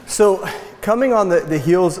So coming on the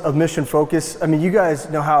heels of Mission Focus, I mean, you guys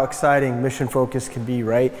know how exciting Mission Focus can be,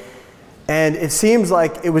 right? And it seems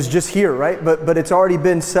like it was just here, right? But it's already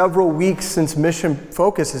been several weeks since Mission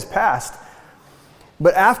Focus has passed.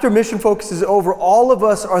 But after Mission Focus is over, all of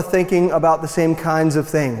us are thinking about the same kinds of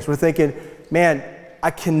things. We're thinking, man,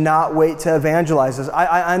 I cannot wait to evangelize this.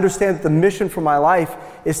 I understand that the mission for my life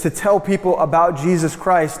is to tell people about Jesus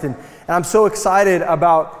Christ. And I'm so excited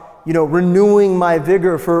about renewing my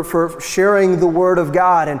vigor for sharing the Word of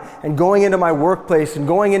God and going into my workplace and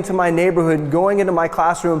going into my neighborhood and going into my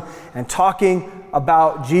classroom and talking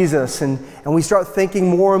about Jesus. And we start thinking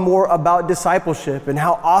more and more about discipleship and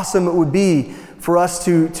how awesome it would be for us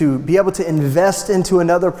to be able to invest into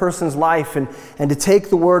another person's life and to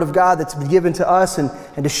take the Word of God that's been given to us and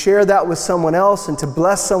to share that with someone else and to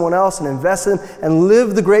bless someone else and invest in them and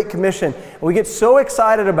live the Great Commission. And we get so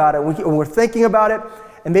excited about it. We're thinking about it.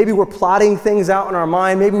 And maybe we're plotting things out in our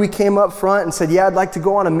mind. Maybe we came up front and said, yeah, I'd like to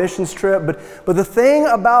go on a missions trip. But the thing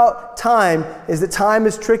about time is that time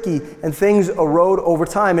is tricky and things erode over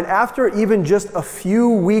time. And after even just a few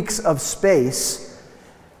weeks of space,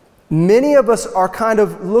 many of us are kind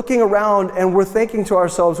of looking around and we're thinking to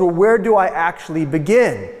ourselves, well, where do I actually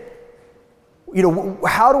begin?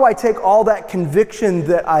 How do I take all that conviction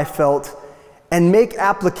that I felt and make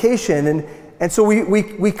application? And so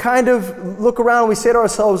we kind of look around and we say to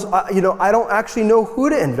ourselves, I don't actually know who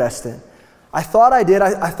to invest in. I thought I did.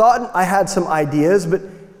 I thought I had some ideas, but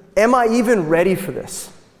am I even ready for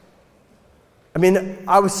this? I mean,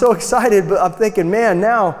 I was so excited, but I'm thinking, man,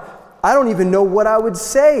 now I don't even know what I would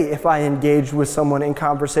say if I engaged with someone in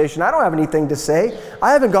conversation. I don't have anything to say.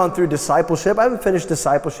 I haven't gone through discipleship. I haven't finished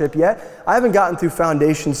discipleship yet. I haven't gotten through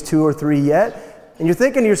Foundations 2 or 3 yet. And you're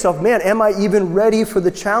thinking to yourself, man, am I even ready for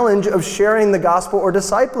the challenge of sharing the gospel or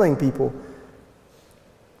discipling people?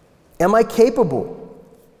 Am I capable?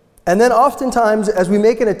 And then oftentimes, as we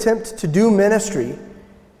make an attempt to do ministry,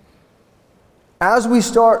 as we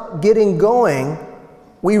start getting going,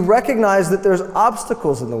 we recognize that there's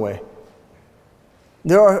obstacles in the way.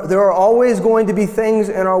 There are always going to be things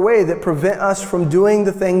in our way that prevent us from doing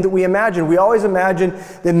the thing that we imagine. We always imagine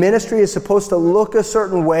that ministry is supposed to look a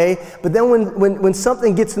certain way, but then when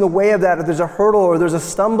something gets in the way of that, or there's a hurdle or there's a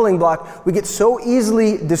stumbling block, we get so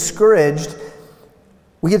easily discouraged.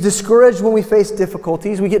 We get discouraged when we face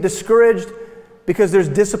difficulties. We get discouraged because there's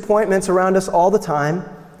disappointments around us all the time.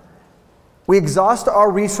 We exhaust our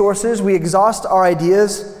resources, we exhaust our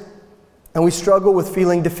ideas, and we struggle with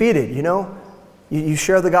feeling defeated, You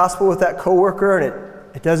share the gospel with that coworker and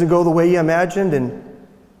it doesn't go the way you imagined, and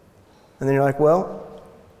then you're like, well,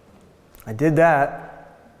 I did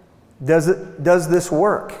that. Does this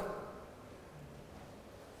work?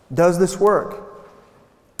 Does this work?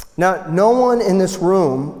 Now, no one in this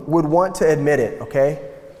room would want to admit it,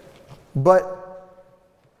 okay? But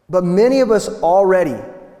many of us already,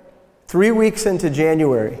 3 weeks into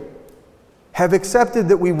January, have accepted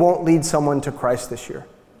that we won't lead someone to Christ this year.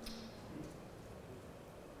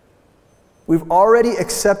 We've already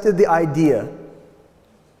accepted the idea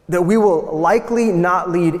that we will likely not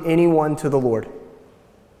lead anyone to the Lord.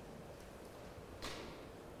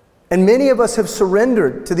 And many of us have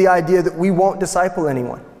surrendered to the idea that we won't disciple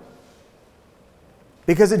anyone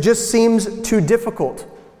because it just seems too difficult.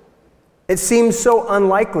 It seems so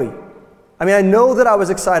unlikely. I mean, I know that I was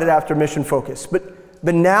excited after Mission Focus, but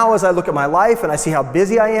now as I look at my life and I see how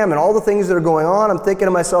busy I am and all the things that are going on, I'm thinking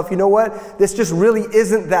to myself, you know what? This just really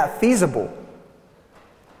isn't that feasible.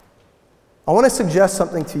 I want to suggest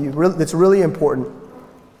something to you that's really important,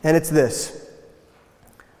 and it's this.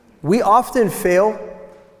 We often fail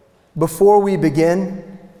before we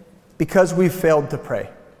begin because we've failed to pray.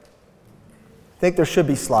 I think there should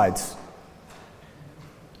be slides.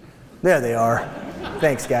 There they are.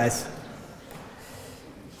 Thanks, guys.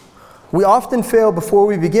 We often fail before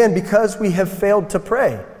we begin because we have failed to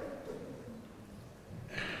pray.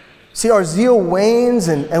 See, our zeal wanes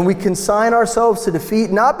and we consign ourselves to defeat,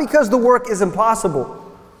 not because the work is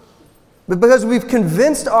impossible, but because we've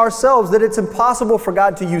convinced ourselves that it's impossible for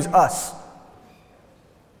God to use us.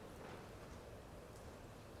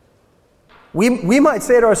 We might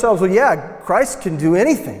say to ourselves, well, yeah, Christ can do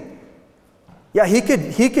anything. Yeah, he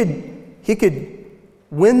could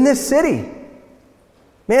win this city.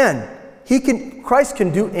 Man, Christ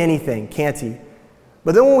can do anything, can't he?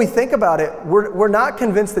 But then when we think about it, we're not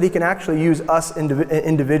convinced that he can actually use us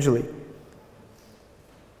individually.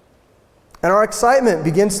 And our excitement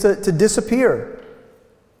begins to disappear.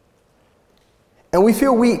 And we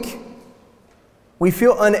feel weak. We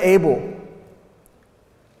feel unable.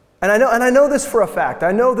 And I know this for a fact.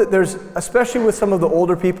 I know that there's, especially with some of the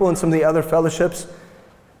older people and some of the other fellowships,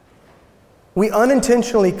 we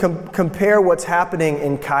unintentionally compare what's happening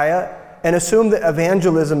in Kaya and assume that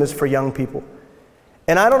evangelism is for young people.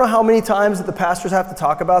 And I don't know how many times that the pastors have to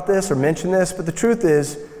talk about this or mention this, but the truth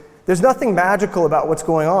is, there's nothing magical about what's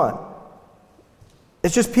going on.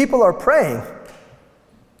 It's just people are praying.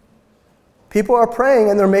 People are praying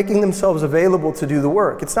and they're making themselves available to do the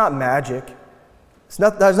work. It's not magic.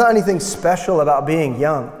 There's not anything special about being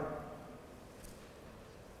young.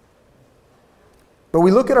 But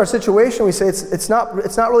we look at our situation, we say it's not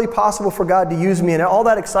really possible for God to use me, and all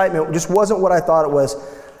that excitement just wasn't what I thought it was.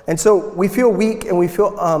 And so we feel weak and we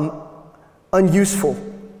feel unuseful.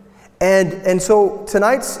 And so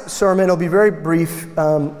tonight's sermon, it'll be very brief,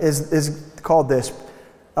 is called this,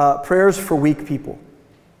 Prayers for Weak People.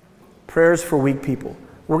 Prayers for weak people.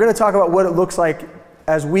 We're going to talk about what it looks like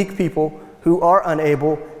as weak people who are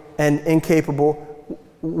unable and incapable.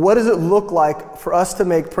 What does it look like for us to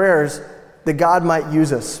make prayers that God might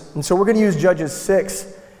use us? And so we're going to use Judges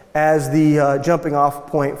 6 as the jumping off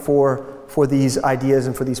point for these ideas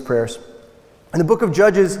and for these prayers. In the book of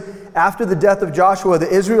Judges, after the death of Joshua, the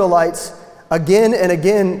Israelites again and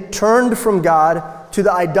again turned from God to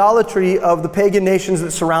the idolatry of the pagan nations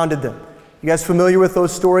that surrounded them. You guys familiar with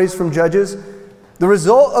those stories from Judges? The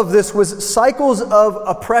result of this was cycles of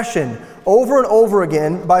oppression over and over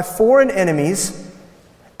again by foreign enemies.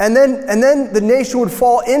 And then the nation would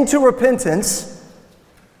fall into repentance,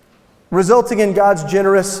 resulting in God's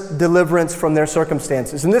generous deliverance from their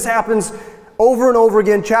circumstances. And this happens over and over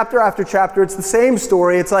again, chapter after chapter. It's the same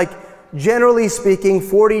story. It's like, generally speaking,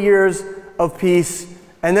 40 years of peace.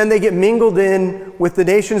 And then they get mingled in with the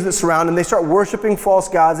nations that surround them. They start worshiping false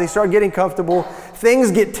gods. They start getting comfortable.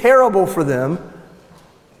 Things get terrible for them.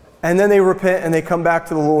 And then they repent and they come back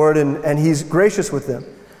to the Lord, and He's gracious with them.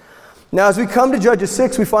 Now, as we come to Judges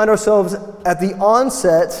 6, we find ourselves at the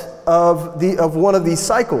onset of one of these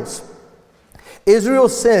cycles.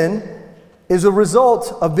 Israel's sin is a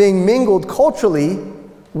result of being mingled culturally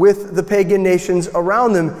with the pagan nations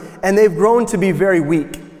around them, and they've grown to be very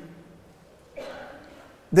weak.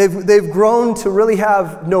 They've grown to really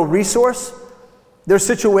have no resource. Their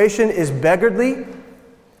situation is beggarly.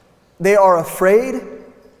 They are afraid.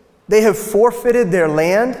 They have forfeited their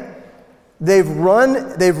land. They've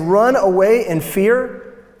run away in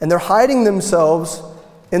fear, and they're hiding themselves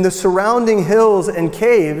in the surrounding hills and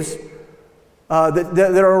caves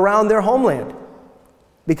that are around their homeland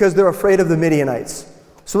because they're afraid of the Midianites.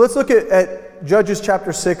 So let's look at Judges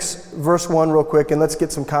chapter 6, verse 1 real quick, and let's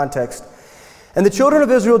get some context. And the children of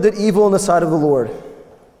Israel did evil in the sight of the Lord.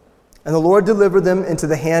 And the Lord delivered them into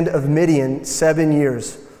the hand of Midian 7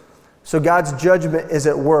 years. So God's judgment is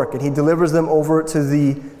at work, and He delivers them over to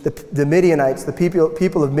the Midianites, the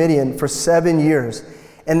people of Midian, for 7 years.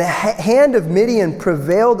 And the hand of Midian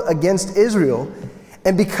prevailed against Israel.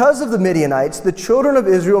 And because of the Midianites, the children of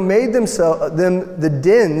Israel made them the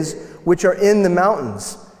dens which are in the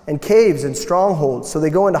mountains, and caves and strongholds. So they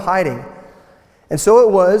go into hiding. And so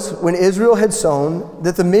it was, when Israel had sown,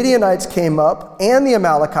 that the Midianites came up, and the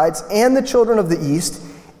Amalekites, and the children of the east,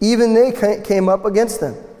 even they came up against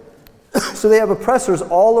them. So they have oppressors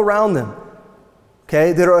all around them,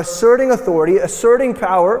 okay, that are asserting authority, asserting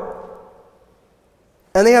power,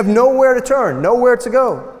 and they have nowhere to turn, nowhere to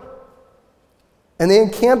go. And they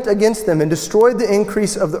encamped against them and destroyed the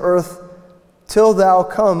increase of the earth till thou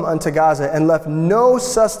come unto Gaza, and left no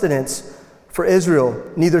sustenance for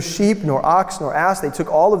Israel, neither sheep, nor ox, nor ass. They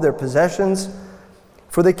took all of their possessions.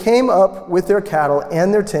 For they came up with their cattle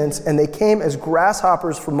and their tents, and they came as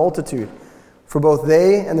grasshoppers for multitude. For both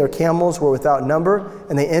they and their camels were without number,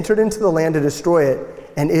 and they entered into the land to destroy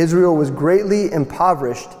it. And Israel was greatly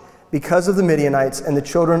impoverished because of the Midianites, and the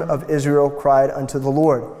children of Israel cried unto the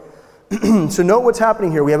Lord. So note what's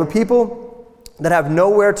happening here. We have a people that have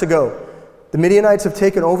nowhere to go. The Midianites have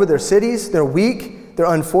taken over their cities. They're weak. They're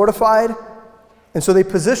unfortified. And so they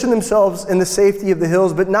position themselves in the safety of the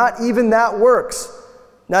hills, but not even that works.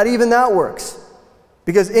 Not even that works.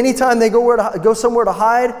 Because anytime they go somewhere to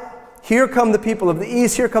hide, here come the people of the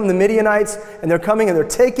east, here come the Midianites, and they're coming and they're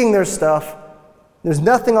taking their stuff. There's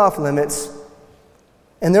nothing off limits,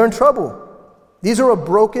 and they're in trouble. These are a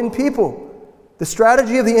broken people. The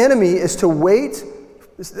strategy of the enemy is to wait,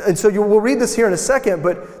 and so we'll read this here in a second,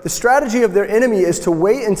 but the strategy of their enemy is to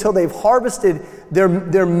wait until they've harvested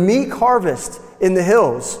their meek harvest in the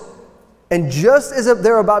hills. And just as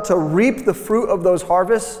they're about to reap the fruit of those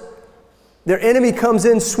harvests, their enemy comes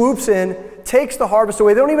in, swoops in, takes the harvest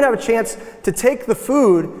away. They don't even have a chance to take the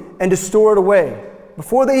food and to store it away.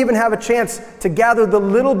 Before they even have a chance to gather the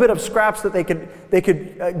little bit of scraps that they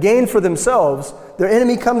could gain for themselves, their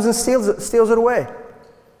enemy comes and steals it away.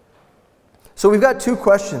 So we've got two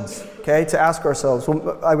questions, okay, to ask ourselves.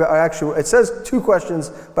 Well, it says two questions,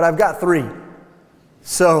 but I've got three.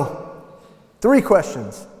 So, three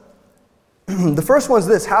questions. The first one's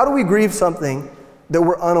this: how do we grieve something that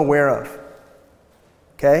we're unaware of?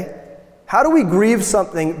 Okay? How do we grieve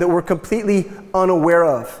something that we're completely unaware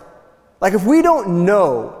of? Like, if we don't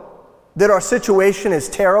know that our situation is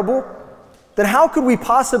terrible, then how could we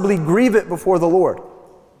possibly grieve it before the Lord?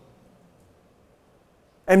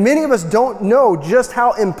 And many of us don't know just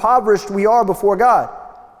how impoverished we are before God.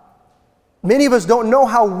 Many of us don't know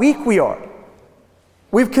how weak we are.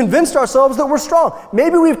 We've convinced ourselves that we're strong.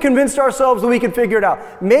 Maybe we've convinced ourselves that we can figure it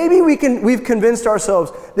out. Maybe we've convinced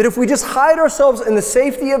ourselves that if we just hide ourselves in the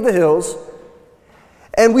safety of the hills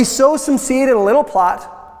and we sow some seed in a little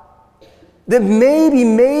plot, that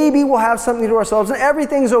maybe we'll have something to ourselves and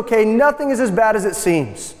everything's okay. Nothing is as bad as it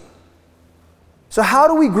seems. So how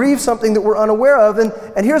do we grieve something that we're unaware of?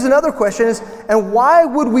 And here's another question is, and why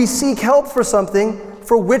would we seek help for something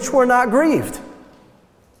for which we're not grieved?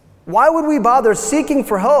 Why would we bother seeking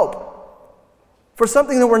for help for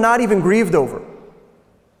something that we're not even grieved over?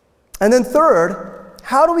 And then third,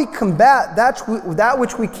 how do we combat that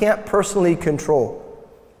which we can't personally control?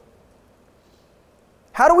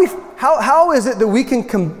 How is it that we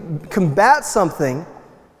can combat something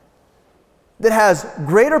that has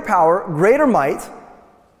greater power, greater might,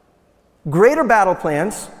 greater battle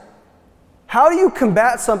plans? How do you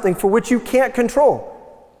combat something for which you can't control?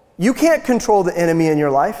 You can't control the enemy in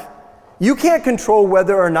your life. You can't control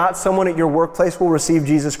whether or not someone at your workplace will receive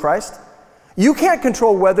Jesus Christ. You can't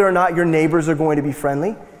control whether or not your neighbors are going to be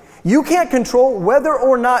friendly. You can't control whether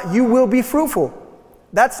or not you will be fruitful.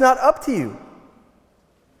 That's not up to you.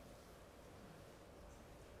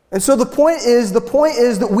 And so the point is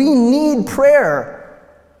that we need prayer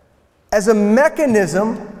as a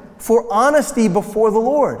mechanism for honesty before the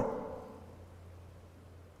Lord.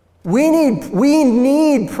 We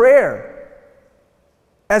need prayer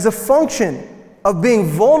as a function of being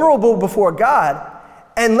vulnerable before God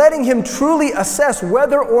and letting Him truly assess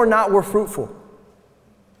whether or not we're fruitful.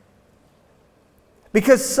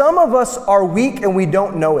 Because some of us are weak and we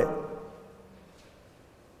don't know it.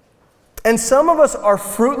 And some of us are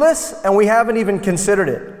fruitless and we haven't even considered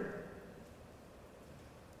it.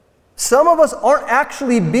 Some of us aren't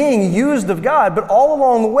actually being used of God, but all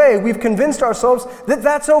along the way we've convinced ourselves that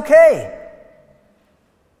that's okay.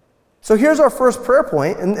 So here's our first prayer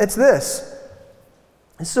point, and it's this.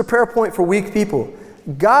 This is a prayer point for weak people.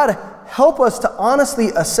 God, help us to honestly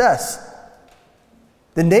assess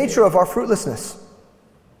the nature of our fruitlessness.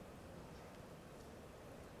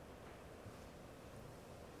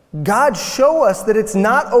 God, show us that it's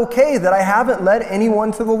not okay that I haven't led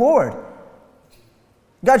anyone to the Lord.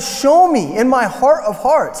 God, show me in my heart of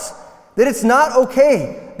hearts that it's not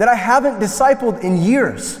okay that I haven't discipled in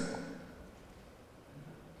years.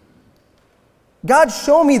 God,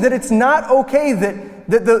 show me that it's not okay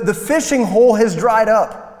that the fishing hole has dried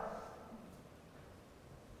up.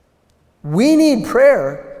 We need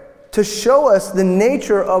prayer to show us the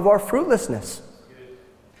nature of our fruitlessness.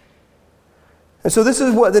 And so this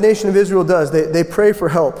is what the nation of Israel does. They pray for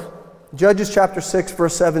help. Judges chapter 6,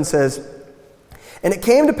 verse 7 says, "And it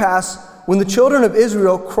came to pass, when the children of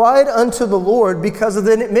Israel cried unto the Lord because of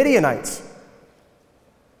the Midianites."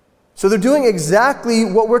 So they're doing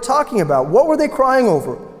exactly what we're talking about. What were they crying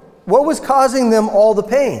over? What was causing them all the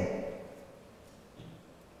pain?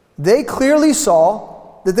 They clearly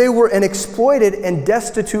saw that they were an exploited and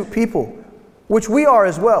destitute people, which we are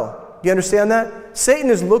as well. Do you understand that? Satan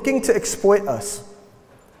is looking to exploit us.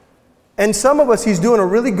 And some of us, he's doing a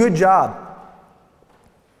really good job.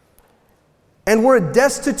 And we're a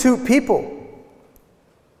destitute people.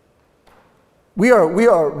 We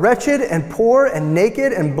are wretched and poor and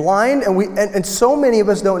naked and blind, and so many of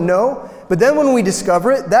us don't know. But then when we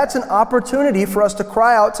discover it, that's an opportunity for us to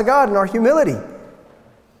cry out to God in our humility.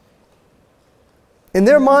 In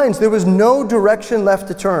their minds, there was no direction left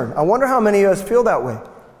to turn. I wonder how many of us feel that way.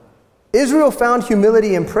 Israel found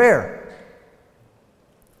humility in prayer.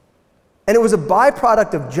 And it was a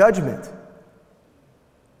byproduct of judgment.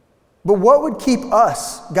 But what would keep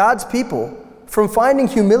us, God's people, from finding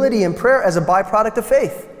humility in prayer as a byproduct of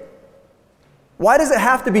faith? Why does it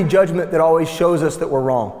have to be judgment that always shows us that we're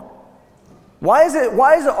wrong? Why is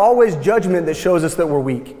it always judgment that shows us that we're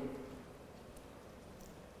weak?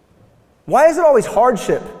 Why is it always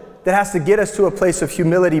hardship that has to get us to a place of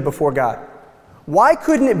humility before God? Why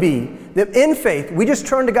couldn't it be that in faith we just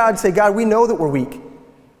turn to God and say, God, we know that we're weak.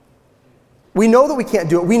 We know that we can't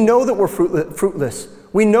do it. We know that we're fruitless.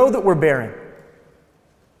 We know that we're barren.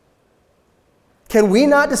 Can we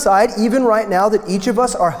not decide, even right now, that each of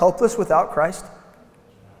us are helpless without Christ?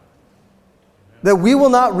 That we will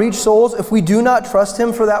not reach souls if we do not trust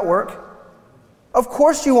Him for that work? Of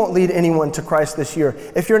course you won't lead anyone to Christ this year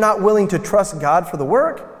if you're not willing to trust God for the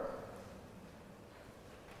work.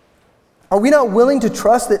 Are we not willing to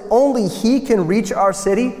trust that only He can reach our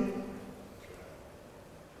city?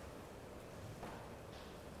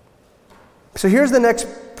 So here's the next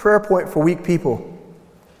prayer point for weak people.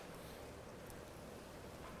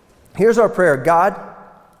 Here's our prayer. God,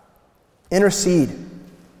 intercede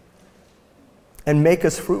and make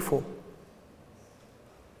us fruitful.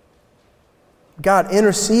 God,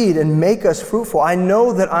 intercede and make us fruitful. I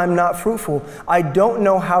know that I'm not fruitful. I don't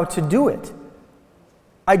know how to do it.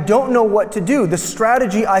 I don't know what to do. The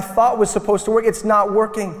strategy I thought was supposed to work, it's not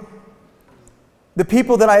working. The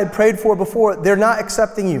people that I had prayed for before, they're not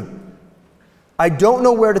accepting you. I don't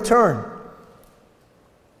know where to turn.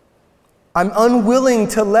 I'm unwilling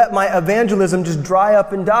to let my evangelism just dry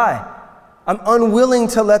up and die. I'm unwilling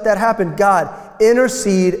to let that happen. God,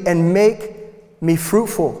 intercede and make me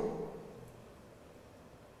fruitful.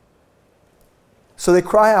 So they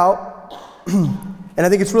cry out, and I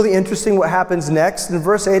think it's really interesting what happens next. In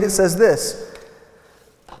verse 8 it says this,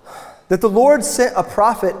 that the Lord sent a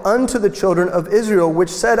prophet unto the children of Israel, which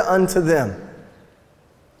said unto them.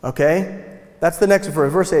 Okay? That's the next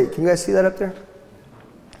verse, verse 8. Can you guys see that up there?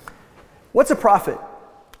 What's a prophet?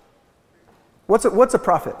 What's a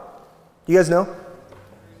prophet? Do you guys know?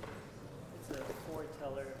 It's a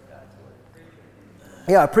foreteller of God's word.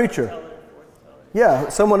 Yeah, a preacher. Yeah,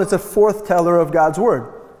 someone that's a forth-teller of God's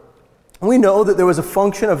word. We know that there was a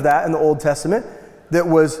function of that in the Old Testament that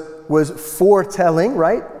was foretelling,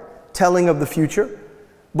 right? Telling of the future.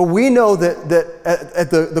 But we know that at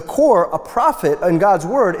the core, a prophet in God's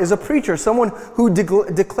word is a preacher, someone who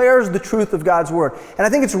declares the truth of God's word. And I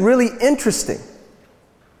think it's really interesting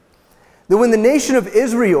that when the nation of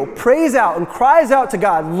Israel prays out and cries out to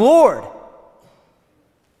God, Lord,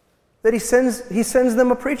 that He sends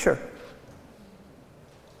them a preacher.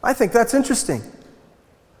 I think that's interesting.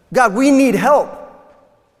 God, we need help.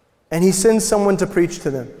 And He sends someone to preach to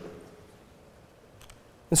them.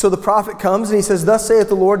 And so the prophet comes and he says, Thus saith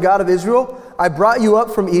the Lord God of Israel, I brought you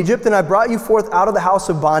up from Egypt, and I brought you forth out of the house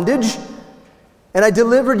of bondage, and I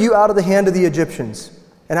delivered you out of the hand of the Egyptians,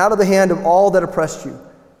 and out of the hand of all that oppressed you,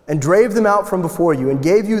 and drave them out from before you, and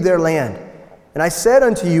gave you their land. And I said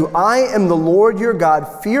unto you, I am the Lord your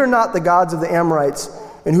God. Fear not the gods of the Amorites,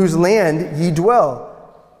 in whose land ye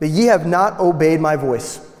dwell, but ye have not obeyed my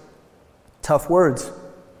voice. Tough words.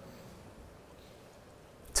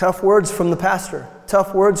 Tough words from the pastor.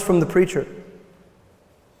 Tough words from the preacher.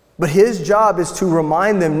 But his job is to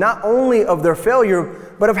remind them not only of their failure,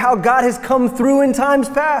 but of how God has come through in times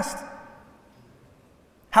past.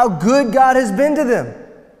 How good God has been to them.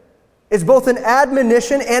 It's both an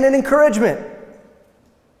admonition and an encouragement.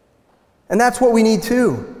 And that's what we need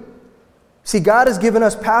too. See, God has given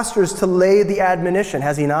us pastors to lay the admonition,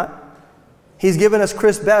 has He not? He's given us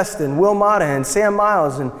Chris Best and Will Mata and Sam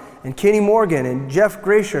Miles and Kenny Morgan and Jeff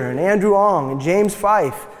Gracier and Andrew Ong and James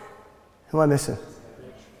Fife. Who am I missing?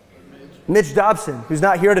 Mitch Dobson, who's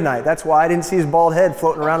not here tonight. That's why I didn't see his bald head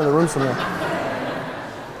floating around in the room somewhere.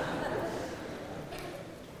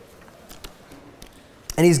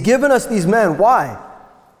 And He's given us these men. Why?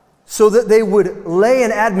 So that they would lay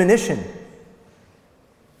an admonition.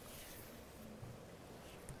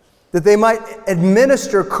 That they might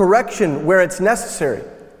administer correction where it's necessary.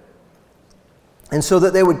 And so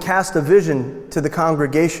that they would cast a vision to the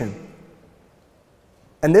congregation.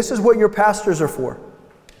 And this is what your pastors are for.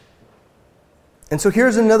 And so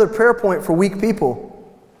here's another prayer point for weak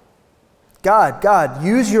people. God,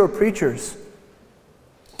 use your preachers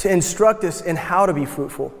to instruct us in how to be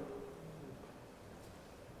fruitful.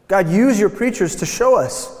 God, use your preachers to show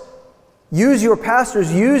us. Use your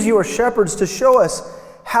pastors, use your shepherds to show us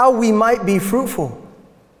how we might be fruitful.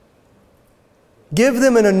 Give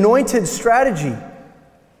them an anointed strategy.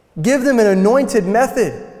 Give them an anointed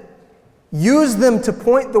method. Use them to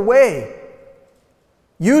point the way.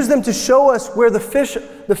 Use them to show us where the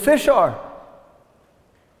fish are.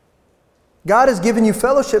 God has given you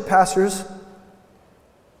fellowship pastors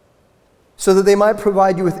so that they might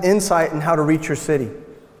provide you with insight in how to reach your city.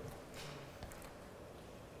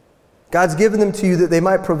 God's given them to you that they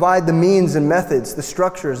might provide the means and methods, the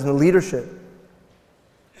structures and the leadership.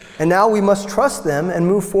 And now we must trust them and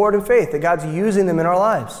move forward in faith, that God's using them in our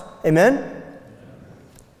lives. Amen?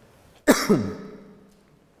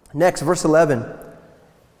 Next, verse 11.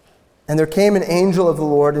 And there came an angel of the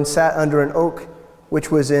Lord and sat under an oak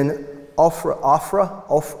which was in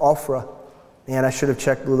Ophrah. Man, I should have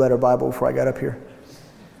checked Blue Letter Bible before I got up here.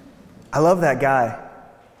 I love that guy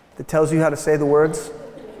that tells you how to say the words.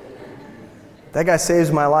 That guy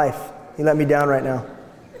saves my life. He let me down right now.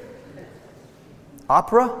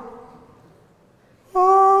 Opera?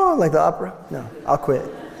 Oh, like the opera? No, I'll quit.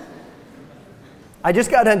 I just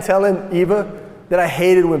got done telling Eva that I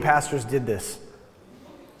hated when pastors did this.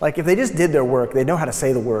 Like, if they just did their work, they'd know how to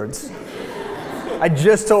say the words. I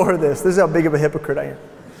just told her this. This is how big of a hypocrite I am.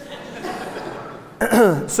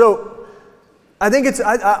 So,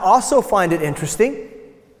 I also find it interesting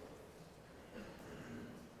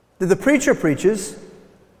that the preacher preaches,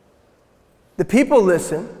 the people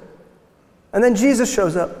listen, and then Jesus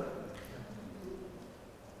shows up.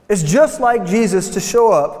 It's just like Jesus to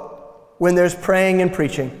show up when there's praying and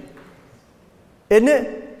preaching. Isn't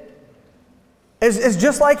it? It's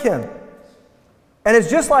just like him. And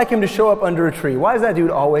it's just like him to show up under a tree. Why is that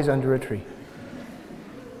dude always under a tree?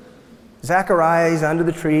 Zechariah, he's under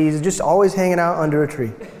the tree. He's just always hanging out under a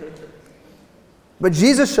tree. But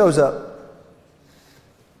Jesus shows up.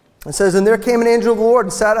 It says, "And there came an angel of the Lord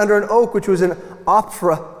and sat under an oak, which was an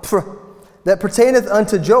Ophrah, that pertaineth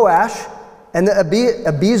unto Joash and the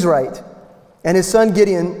Abizrite. And his son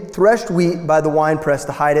Gideon threshed wheat by the winepress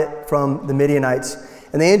to hide it from the Midianites.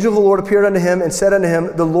 And the angel of the Lord appeared unto him and said unto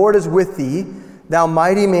him, The Lord is with thee, thou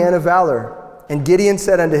mighty man of valor. And Gideon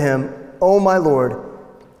said unto him, O my Lord,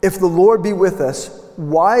 if the Lord be with us,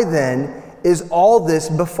 why then is all this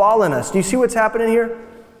befallen us?" Do you see what's happening here?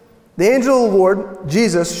 The angel of the Lord,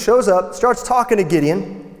 Jesus, shows up, starts talking to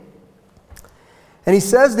Gideon, and he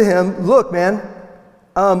says to him, "Look, man,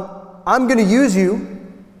 I'm going to use you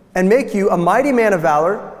and make you a mighty man of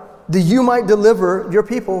valor, that you might deliver your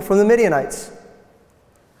people from the Midianites."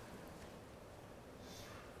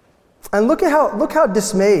 And look how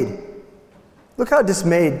dismayed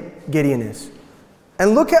Gideon is.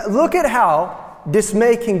 And look at how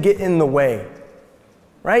dismay can get in the way.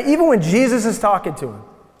 Right? Even when Jesus is talking to him.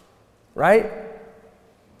 Right?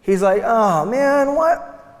 He's like, "Oh man,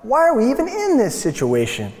 why are we even in this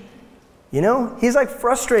situation?" You know? He's like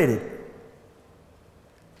frustrated.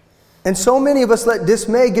 And so many of us let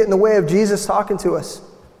dismay get in the way of Jesus talking to us.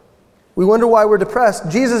 We wonder why we're depressed.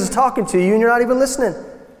 Jesus is talking to you and you're not even listening.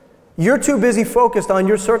 You're too busy focused on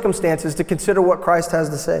your circumstances to consider what Christ has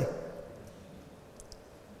to say.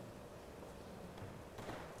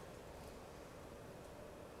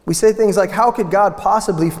 We say things like, how could God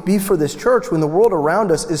possibly be for this church when the world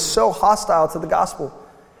around us is so hostile to the gospel?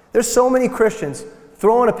 There's so many Christians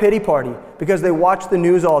throwing a pity party because they watch the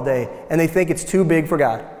news all day and they think it's too big for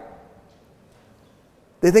God.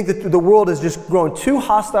 They think that the world is just growing too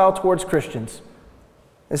hostile towards Christians.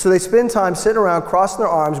 And so they spend time sitting around crossing their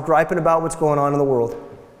arms, griping about what's going on in the world.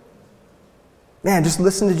 Man, just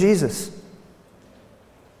listen to Jesus.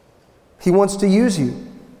 He wants to use you.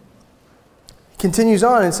 He continues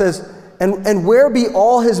on and says, And where be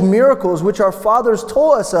all his miracles which our fathers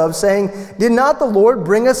told us of, saying, Did not the Lord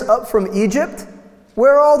bring us up from Egypt?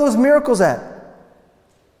 Where are all those miracles at?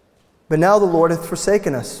 But now the Lord hath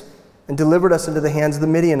forsaken us and delivered us into the hands of the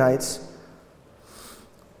Midianites.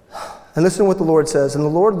 And listen to what the Lord says. And the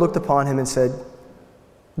Lord looked upon him and said,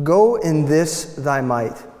 Go in this thy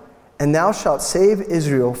might, and thou shalt save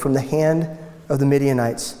Israel from the hand of the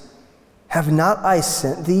Midianites. Have not I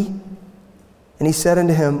sent thee? And he said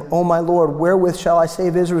unto him, O my Lord, wherewith shall I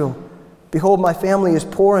save Israel? Behold, my family is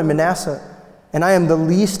poor in Manasseh, and I am the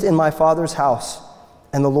least in my father's house.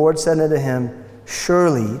 And the Lord said unto him,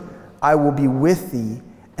 Surely I will be with thee,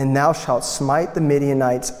 and thou shalt smite the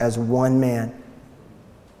Midianites as one man.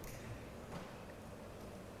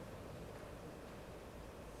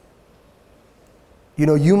 You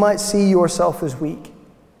know, you might see yourself as weak.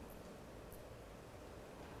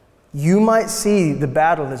 You might see the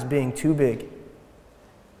battle as being too big.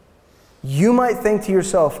 You might think to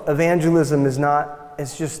yourself, evangelism is not,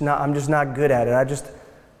 I'm just not good at it.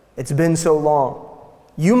 It's been so long.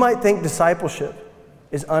 You might think discipleship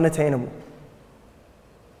is unattainable.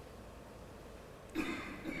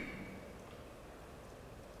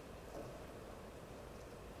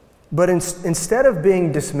 But instead of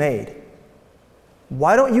being dismayed,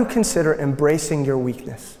 why don't you consider embracing your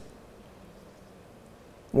weakness?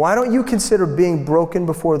 Why don't you consider being broken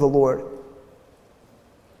before the Lord?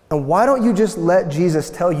 And why don't you just let Jesus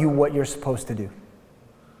tell you what you're supposed to do?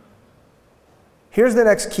 Here's the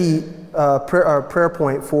next key prayer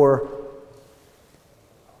point for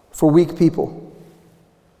weak people.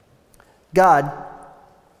 God,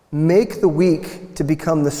 make the weak to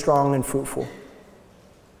become the strong and fruitful.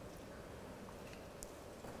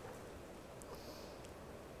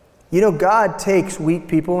 You know, God takes weak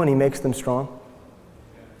people and he makes them strong.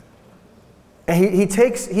 And he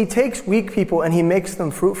takes weak people and he makes them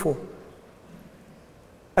fruitful.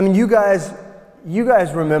 I mean, you guys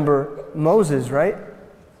remember Moses, right?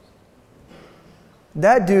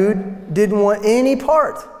 That dude didn't want any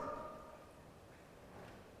part.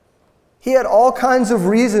 He had all kinds of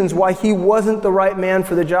reasons why he wasn't the right man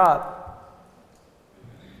for the job.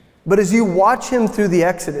 But as you watch him through the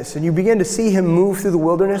Exodus and you begin to see him move through the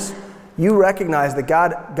wilderness, you recognize that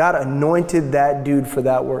God anointed that dude for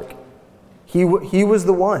that work. He was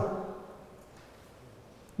the one.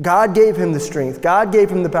 God gave him the strength. God gave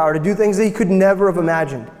him the power to do things that he could never have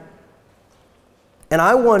imagined. And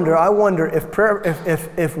I wonder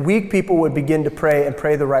if weak people would begin to pray and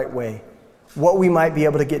pray the right way, what we might be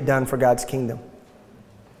able to get done for God's kingdom.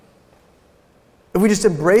 If we just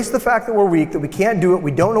embrace the fact that we're weak, that we can't do it,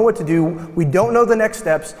 we don't know what to do, we don't know the next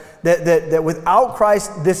steps, that without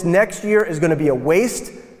Christ, this next year is going to be a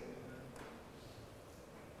waste,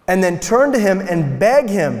 and then turn to Him and beg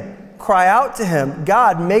Him, cry out to Him,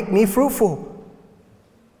 God, make me fruitful.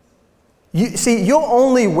 You'll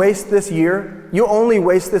only waste this year, you'll only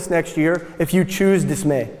waste this next year if you choose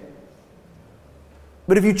dismay.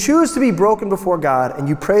 But if you choose to be broken before God and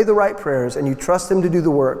you pray the right prayers and you trust Him to do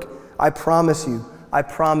the work, I promise you,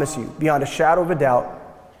 beyond a shadow of a doubt,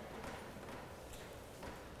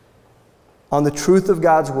 on the truth of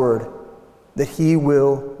God's Word, that He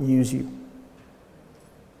will use you.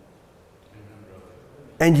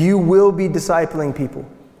 And you will be discipling people.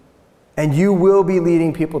 And you will be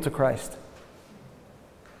leading people to Christ.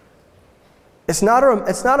 It's not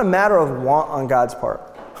a matter of want on God's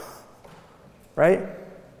part. Right?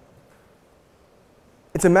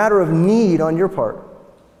 It's a matter of need on your part.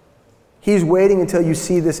 He's waiting until you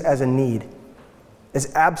see this as a need,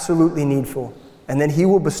 as absolutely needful. And then He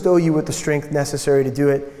will bestow you with the strength necessary to do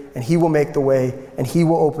it, and He will make the way, and He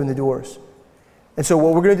will open the doors. And so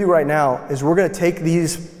what we're going to do right now is we're going to take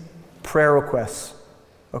these prayer requests,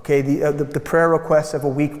 okay, the prayer requests of a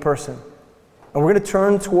weak person, and we're going to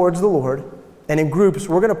turn towards the Lord, and in groups,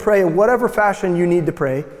 we're going to pray in whatever fashion you need to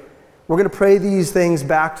pray. We're going to pray these things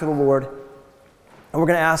back to the Lord, and we're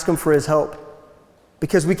going to ask Him for His help.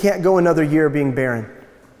 Because we can't go another year being barren.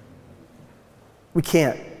 We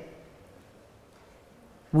can't.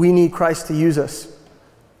 We need Christ to use us.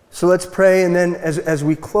 So let's pray, and then as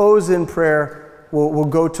we close in prayer,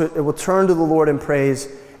 we'll turn to the Lord in praise,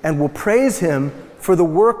 and we'll praise Him for the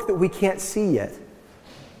work that we can't see yet.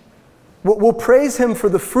 We'll praise Him for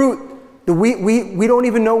the fruit that we don't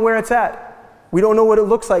even know where it's at. We don't know what it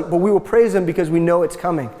looks like, but we will praise Him because we know it's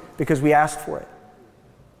coming, because we asked for it.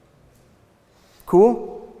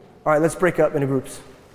 Cool? All right, let's break up into groups.